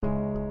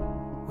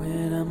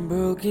When I'm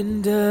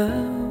broken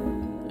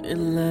down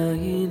and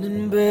lying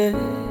in bed,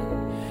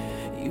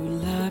 you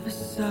lie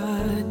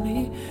beside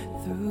me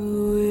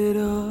through it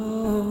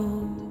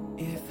all.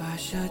 If I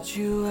shut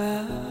you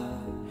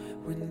out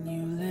when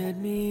you let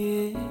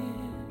me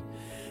in,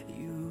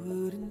 you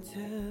wouldn't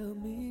tell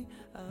me.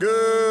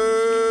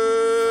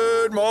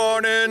 Good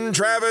morning,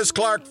 Travis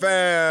Clark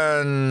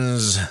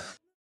fans.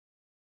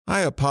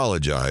 I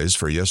apologize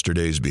for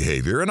yesterday's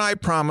behavior, and I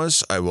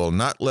promise I will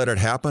not let it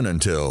happen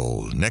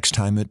until next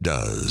time it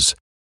does.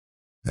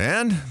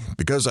 And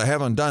because I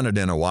haven't done it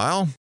in a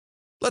while,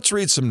 let's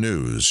read some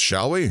news,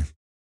 shall we?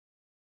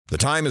 The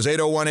time is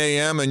 8:01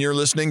 a.m. and you're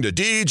listening to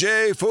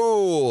DJ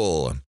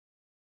Fool.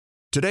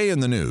 Today in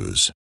the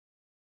news,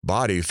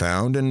 body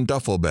found in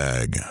duffel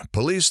bag.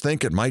 Police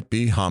think it might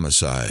be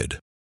homicide.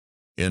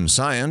 In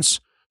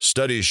science,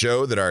 studies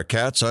show that our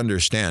cats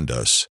understand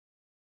us,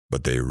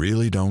 but they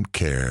really don't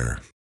care.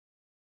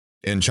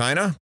 In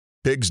China,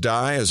 pigs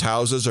die as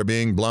houses are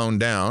being blown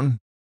down.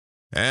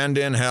 And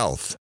in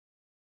health,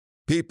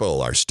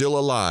 people are still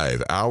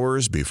alive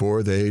hours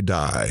before they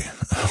die.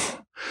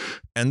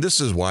 And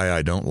this is why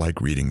I don't like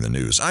reading the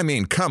news. I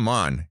mean, come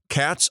on,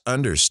 cats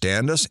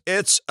understand us?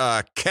 It's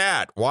a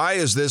cat. Why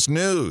is this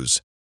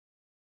news?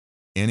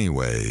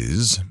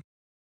 Anyways,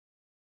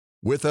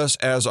 with us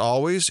as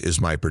always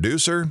is my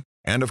producer,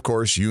 and of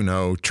course you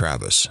know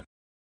Travis.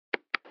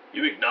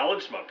 You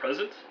acknowledged my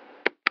presence?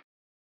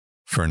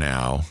 For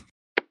now.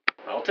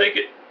 I'll take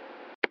it.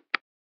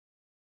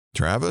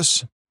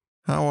 Travis,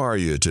 how are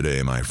you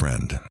today, my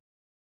friend?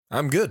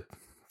 I'm good.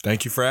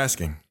 Thank you for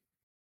asking.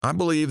 I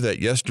believe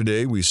that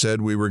yesterday we said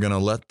we were going to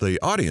let the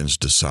audience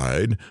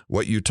decide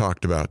what you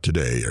talked about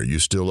today. Are you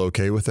still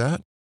okay with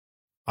that?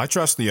 I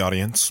trust the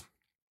audience.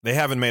 They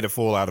haven't made a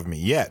fool out of me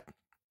yet.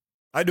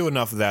 I do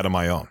enough of that on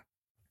my own.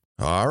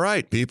 All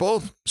right,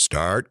 people,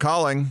 start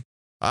calling.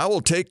 I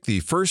will take the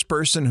first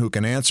person who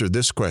can answer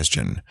this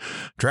question.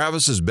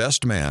 Travis's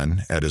best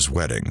man at his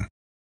wedding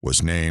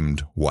was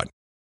named what?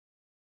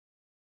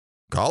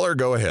 Caller,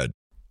 go ahead.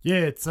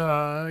 Yeah, it's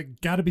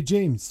gotta be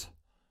James.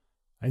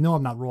 I know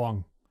I'm not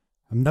wrong.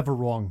 I'm never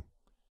wrong.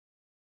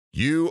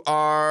 You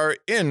are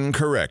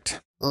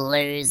incorrect.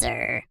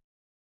 Loser.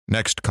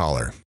 Next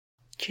caller.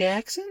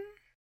 Jackson?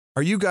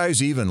 Are you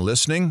guys even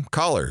listening?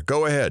 Caller,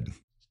 go ahead.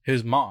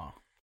 His ma.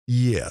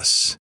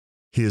 Yes.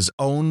 His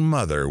own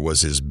mother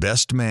was his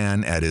best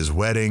man at his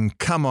wedding.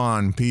 Come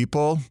on,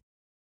 people.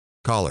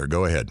 Caller,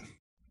 go ahead.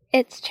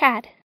 It's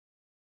Chad.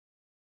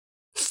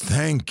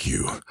 Thank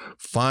you.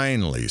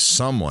 Finally,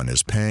 someone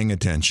is paying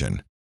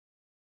attention.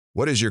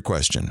 What is your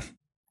question?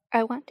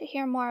 I want to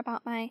hear more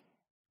about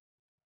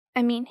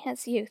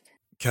his youth.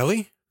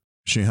 Kelly?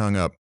 She hung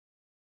up.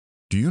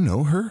 Do you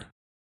know her?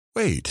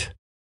 Wait,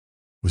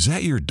 was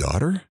that your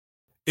daughter?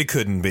 It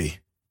couldn't be.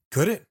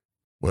 Could it?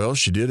 Well,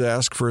 she did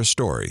ask for a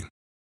story.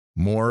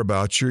 More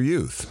about your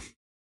youth.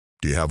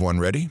 Do you have one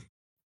ready?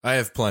 I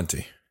have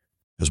plenty.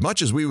 As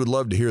much as we would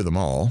love to hear them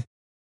all,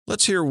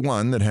 let's hear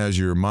one that has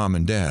your mom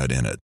and dad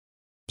in it.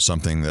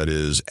 Something that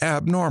is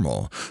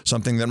abnormal.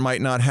 Something that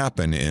might not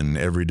happen in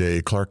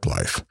everyday Clark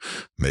life.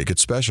 Make it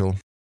special.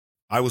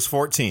 I was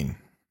 14.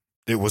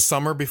 It was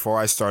summer before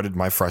I started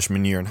my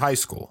freshman year in high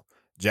school.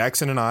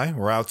 Jackson and I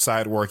were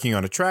outside working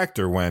on a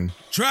tractor when...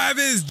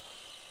 Travis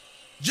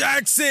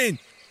Jackson!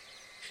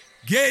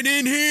 Get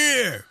in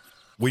here!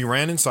 We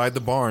ran inside the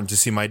barn to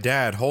see my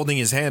dad holding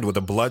his hand with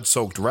a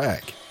blood-soaked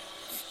rag.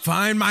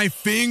 Find my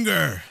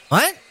finger.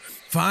 What?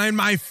 Find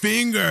my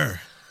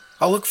finger.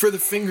 I'll look for the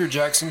finger,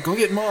 Jackson. Go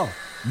get Mom.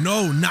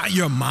 No, not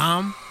your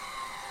mom.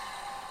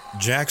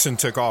 Jackson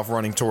took off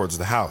running towards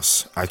the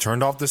house. I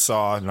turned off the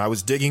saw and I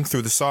was digging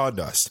through the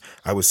sawdust.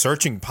 I was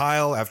searching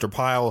pile after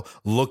pile,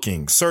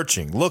 looking,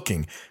 searching,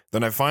 looking.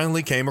 Then I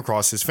finally came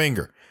across his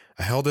finger.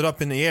 I held it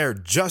up in the air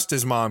just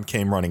as Mom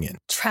came running in.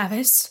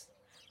 Travis,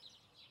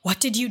 what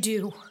did you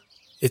do?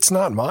 It's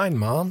not mine,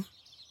 Mom.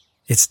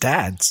 It's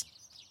Dad's.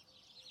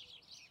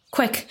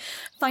 Quick,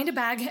 find a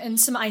bag and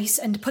some ice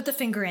and put the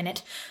finger in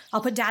it.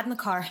 I'll put Dad in the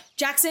car.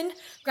 Jackson,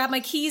 grab my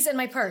keys and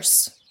my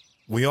purse.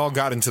 We all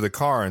got into the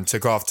car and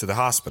took off to the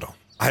hospital.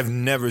 I've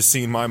never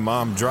seen my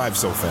mom drive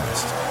so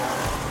fast.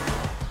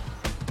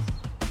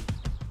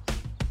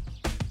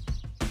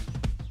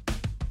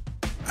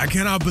 I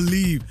cannot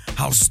believe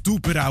how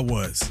stupid I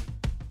was.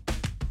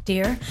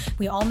 Dear,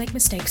 we all make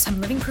mistakes.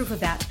 I'm living proof of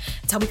that.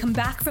 It's how we come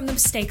back from the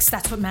mistakes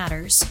that's what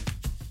matters.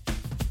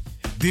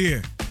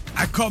 Dear,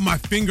 I cut my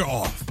finger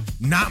off,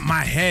 not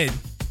my head.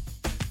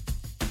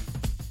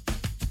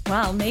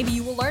 Well, maybe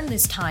you will learn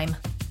this time.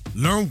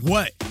 Learn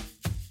what?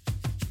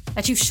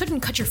 That you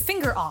shouldn't cut your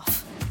finger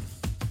off.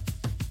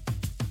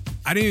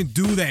 I didn't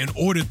do that in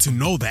order to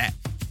know that.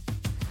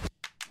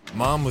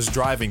 Mom was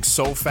driving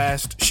so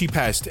fast, she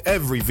passed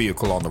every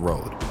vehicle on the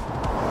road.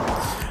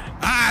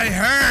 Ah, it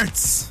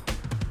hurts!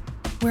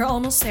 We're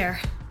almost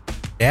there.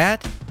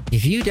 Dad,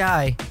 if you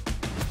die,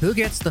 who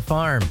gets the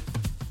farm?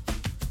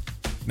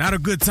 Not a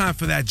good time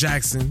for that,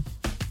 Jackson.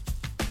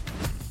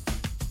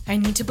 I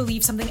need to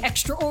believe something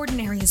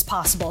extraordinary is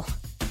possible.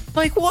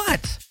 Like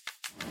what?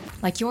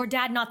 Like your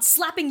dad not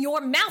slapping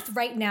your mouth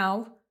right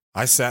now.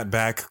 I sat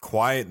back,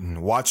 quiet,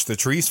 and watched the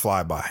trees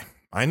fly by.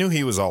 I knew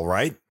he was all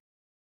right.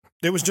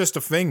 It was just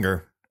a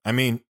finger. I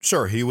mean,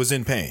 sure, he was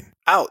in pain.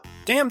 Out.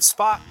 Damn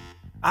Spot.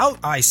 Out,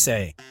 I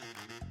say.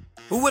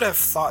 Who would have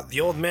thought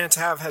the old man to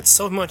have had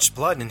so much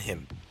blood in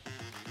him?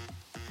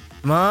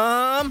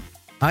 Mom,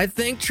 I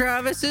think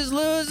Travis is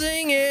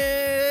losing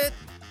it.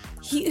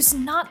 He is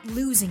not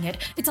losing it.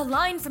 It's a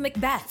line from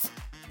Macbeth.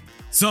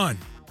 Son,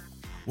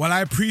 while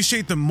I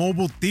appreciate the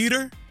mobile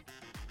theater,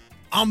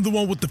 I'm the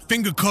one with the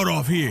finger cut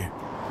off here.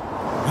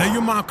 Let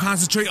your mom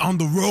concentrate on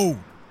the road.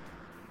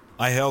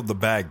 I held the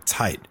bag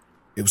tight.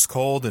 It was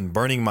cold and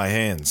burning my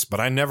hands, but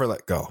I never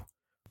let go.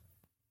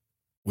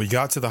 We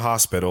got to the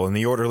hospital and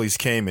the orderlies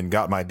came and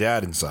got my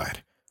dad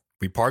inside.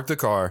 We parked the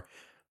car.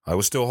 I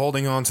was still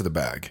holding on to the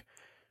bag.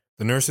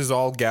 The nurses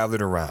all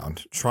gathered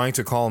around, trying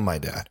to calm my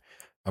dad.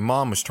 My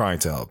mom was trying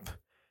to help.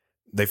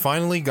 They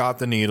finally got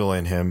the needle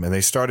in him and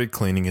they started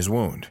cleaning his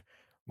wound.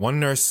 One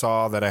nurse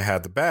saw that I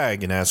had the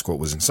bag and asked what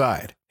was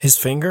inside. His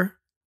finger?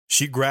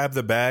 She grabbed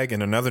the bag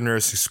and another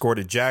nurse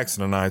escorted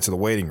Jackson and I to the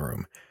waiting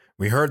room.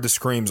 We heard the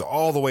screams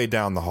all the way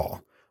down the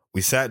hall.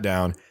 We sat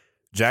down.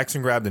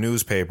 Jackson grabbed a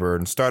newspaper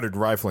and started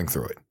rifling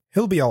through it.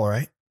 He'll be all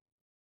right.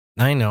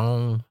 I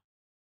know.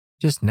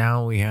 Just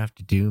now we have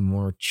to do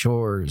more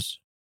chores.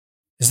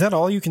 Is that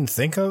all you can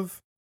think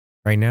of?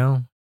 Right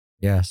now?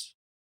 Yes.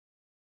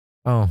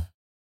 Oh,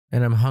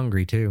 and I'm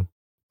hungry too.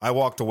 I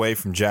walked away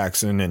from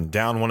Jackson and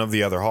down one of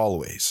the other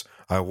hallways.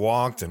 I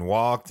walked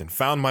and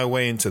found my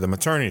way into the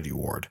maternity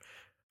ward.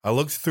 I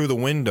looked through the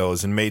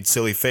windows and made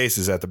silly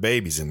faces at the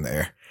babies in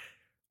there,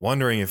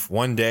 wondering if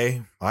one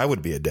day I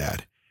would be a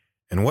dad,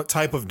 and what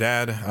type of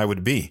dad I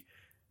would be.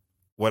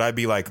 Would I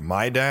be like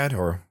my dad,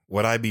 or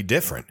would I be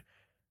different?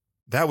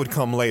 That would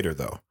come later,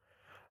 though.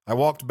 I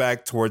walked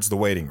back towards the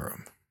waiting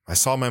room. I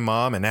saw my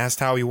mom and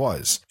asked how he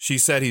was. She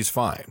said he's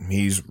fine.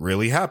 He's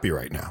really happy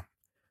right now.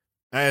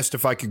 I asked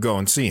if I could go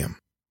and see him.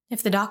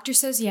 If the doctor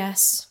says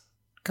yes,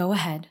 go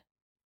ahead.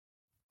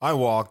 I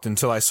walked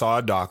until I saw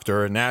a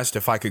doctor and asked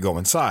if I could go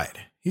inside.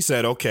 He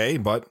said okay,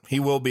 but he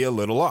will be a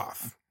little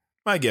off.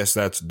 I guess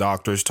that's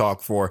doctor's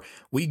talk for,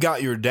 we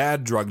got your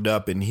dad drugged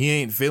up and he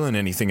ain't feeling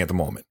anything at the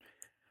moment.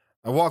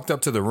 I walked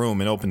up to the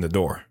room and opened the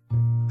door.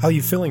 How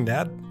you feeling,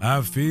 Dad?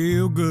 I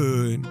feel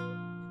good.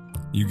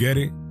 You get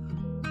it?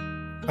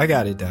 I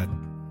got it, Dad.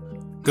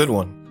 Good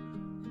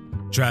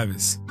one.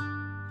 Travis,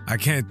 I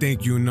can't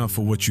thank you enough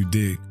for what you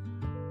did.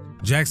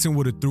 Jackson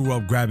would have threw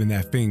up grabbing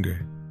that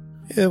finger.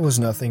 It was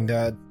nothing,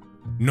 Dad.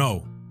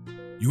 No,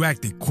 you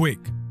acted quick.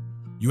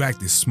 You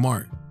acted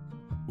smart.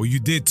 What you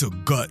did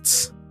took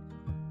guts.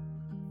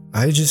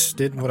 I just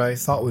did what I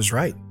thought was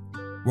right.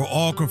 We're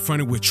all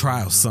confronted with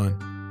trials,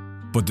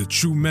 son. But the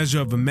true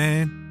measure of a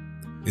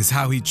man is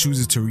how he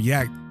chooses to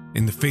react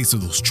in the face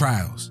of those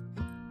trials.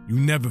 You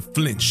never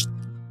flinched.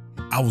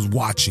 I was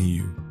watching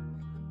you.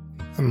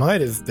 I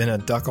might have been a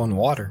duck on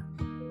water.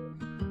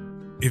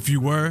 If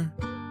you were,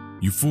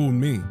 you fooled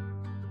me.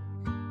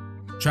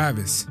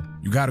 Travis,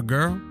 you got a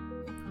girl?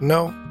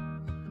 No,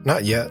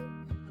 not yet.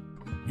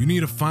 You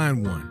need to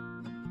find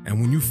one. And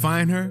when you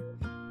find her,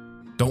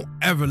 don't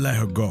ever let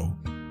her go.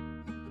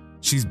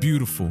 She's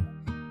beautiful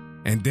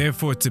and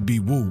therefore to be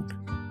wooed.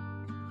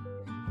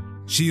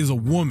 She is a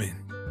woman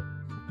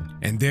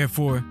and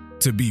therefore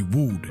to be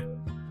wooed.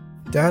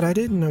 Dad, I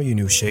didn't know you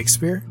knew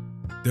Shakespeare.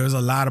 There's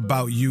a lot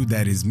about you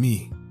that is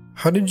me.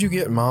 How did you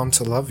get Mom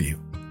to love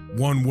you?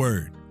 One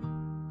word.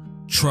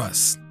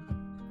 Trust.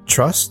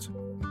 Trust?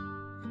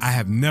 I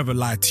have never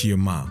lied to your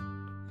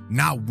mom.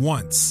 Not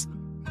once.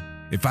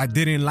 If I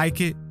didn't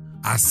like it,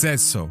 I said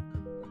so.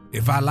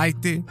 If I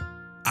liked it,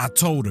 I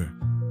told her.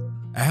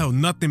 I held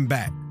nothing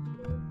back.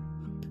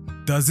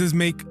 Does this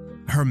make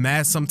her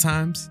mad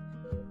sometimes?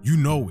 You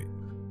know it.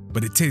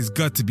 But it takes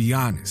guts to be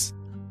honest.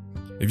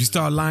 If you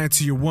start lying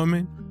to your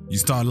woman, you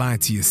start lying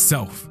to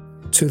yourself.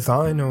 To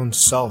thine own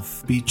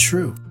self be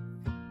true.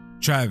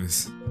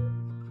 Travis,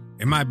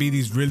 it might be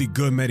these really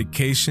good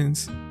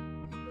medications,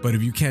 but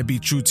if you can't be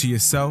true to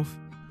yourself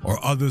or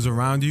others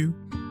around you,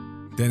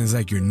 then it's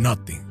like you're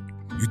nothing.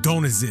 You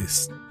don't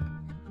exist.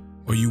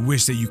 Or you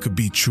wish that you could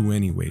be true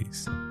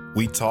anyways.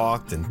 We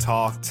talked and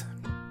talked.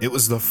 It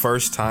was the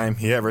first time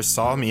he ever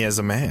saw me as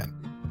a man.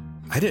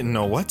 I didn't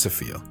know what to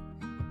feel.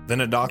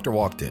 Then a doctor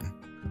walked in.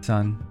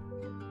 Son,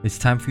 it's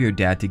time for your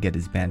dad to get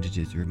his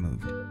bandages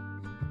removed.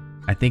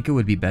 I think it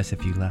would be best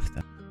if you left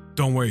them.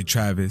 Don't worry,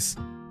 Travis.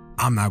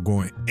 I'm not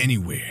going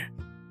anywhere.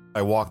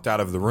 I walked out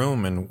of the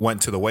room and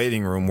went to the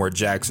waiting room where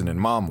Jackson and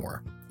Mom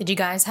were. Did you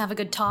guys have a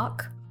good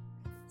talk?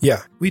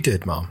 Yeah, we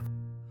did, Mom.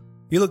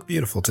 You look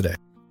beautiful today.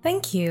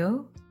 Thank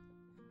you.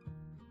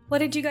 What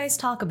did you guys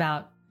talk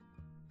about?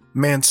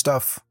 Man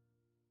stuff.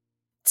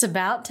 It's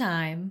about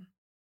time.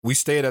 We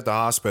stayed at the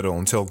hospital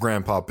until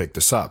Grandpa picked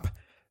us up.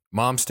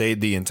 Mom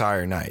stayed the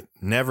entire night,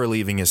 never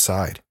leaving his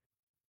side.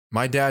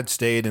 My dad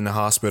stayed in the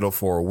hospital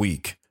for a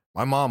week.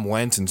 My mom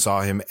went and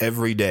saw him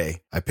every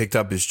day. I picked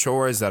up his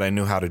chores that I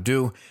knew how to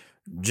do.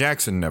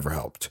 Jackson never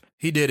helped.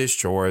 He did his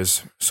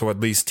chores, so at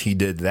least he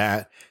did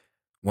that.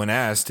 When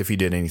asked if he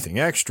did anything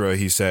extra,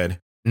 he said,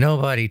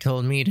 Nobody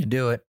told me to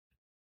do it.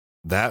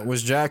 That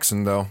was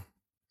Jackson, though.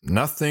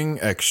 Nothing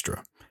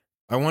extra.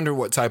 I wonder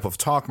what type of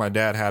talk my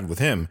dad had with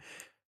him.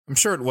 I'm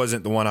sure it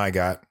wasn't the one I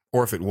got,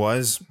 or if it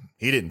was,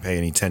 he didn't pay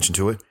any attention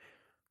to it.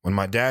 When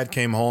my dad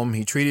came home,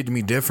 he treated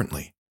me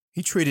differently.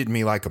 He treated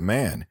me like a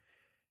man.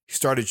 He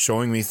started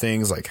showing me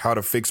things like how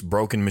to fix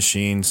broken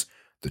machines,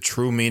 the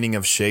true meaning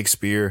of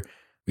Shakespeare.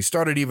 We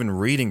started even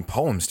reading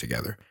poems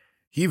together.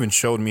 He even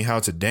showed me how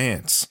to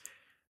dance.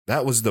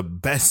 That was the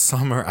best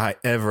summer I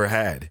ever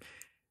had.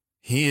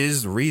 He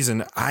is the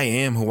reason I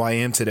am who I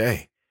am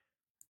today.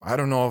 I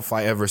don't know if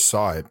I ever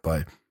saw it,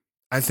 but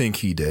I think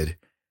he did.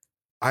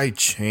 I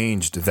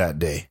changed that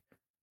day.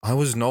 I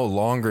was no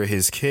longer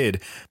his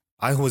kid.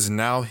 I was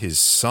now his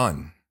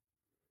son.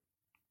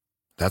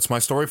 That's my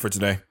story for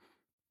today.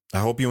 I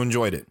hope you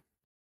enjoyed it.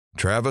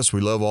 Travis,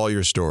 we love all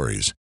your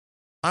stories.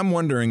 I'm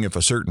wondering if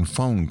a certain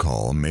phone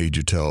call made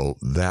you tell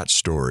that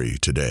story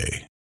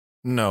today.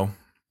 No,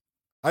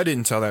 I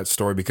didn't tell that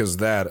story because of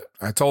that.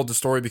 I told the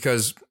story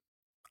because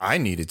I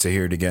needed to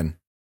hear it again.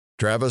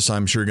 Travis,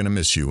 I'm sure going to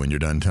miss you when you're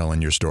done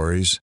telling your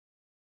stories.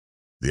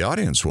 The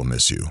audience will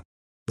miss you,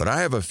 but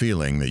I have a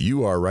feeling that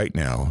you are right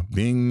now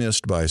being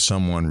missed by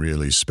someone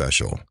really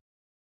special.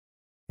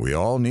 We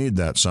all need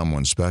that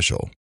someone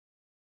special.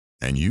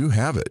 And you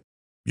have it.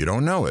 You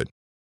don't know it,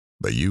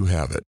 but you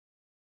have it.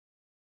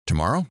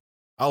 Tomorrow?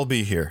 I'll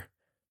be here.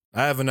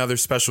 I have another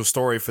special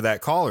story for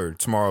that caller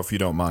tomorrow if you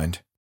don't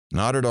mind.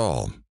 Not at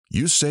all.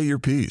 You say your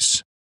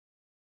piece.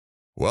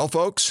 Well,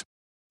 folks,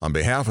 on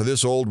behalf of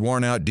this old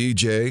worn-out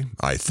DJ,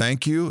 I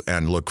thank you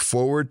and look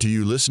forward to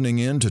you listening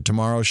in to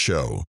tomorrow's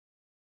show.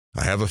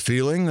 I have a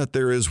feeling that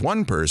there is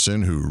one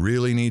person who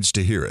really needs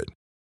to hear it.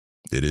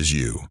 It is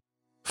you.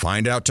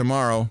 Find out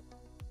tomorrow.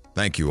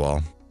 Thank you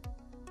all.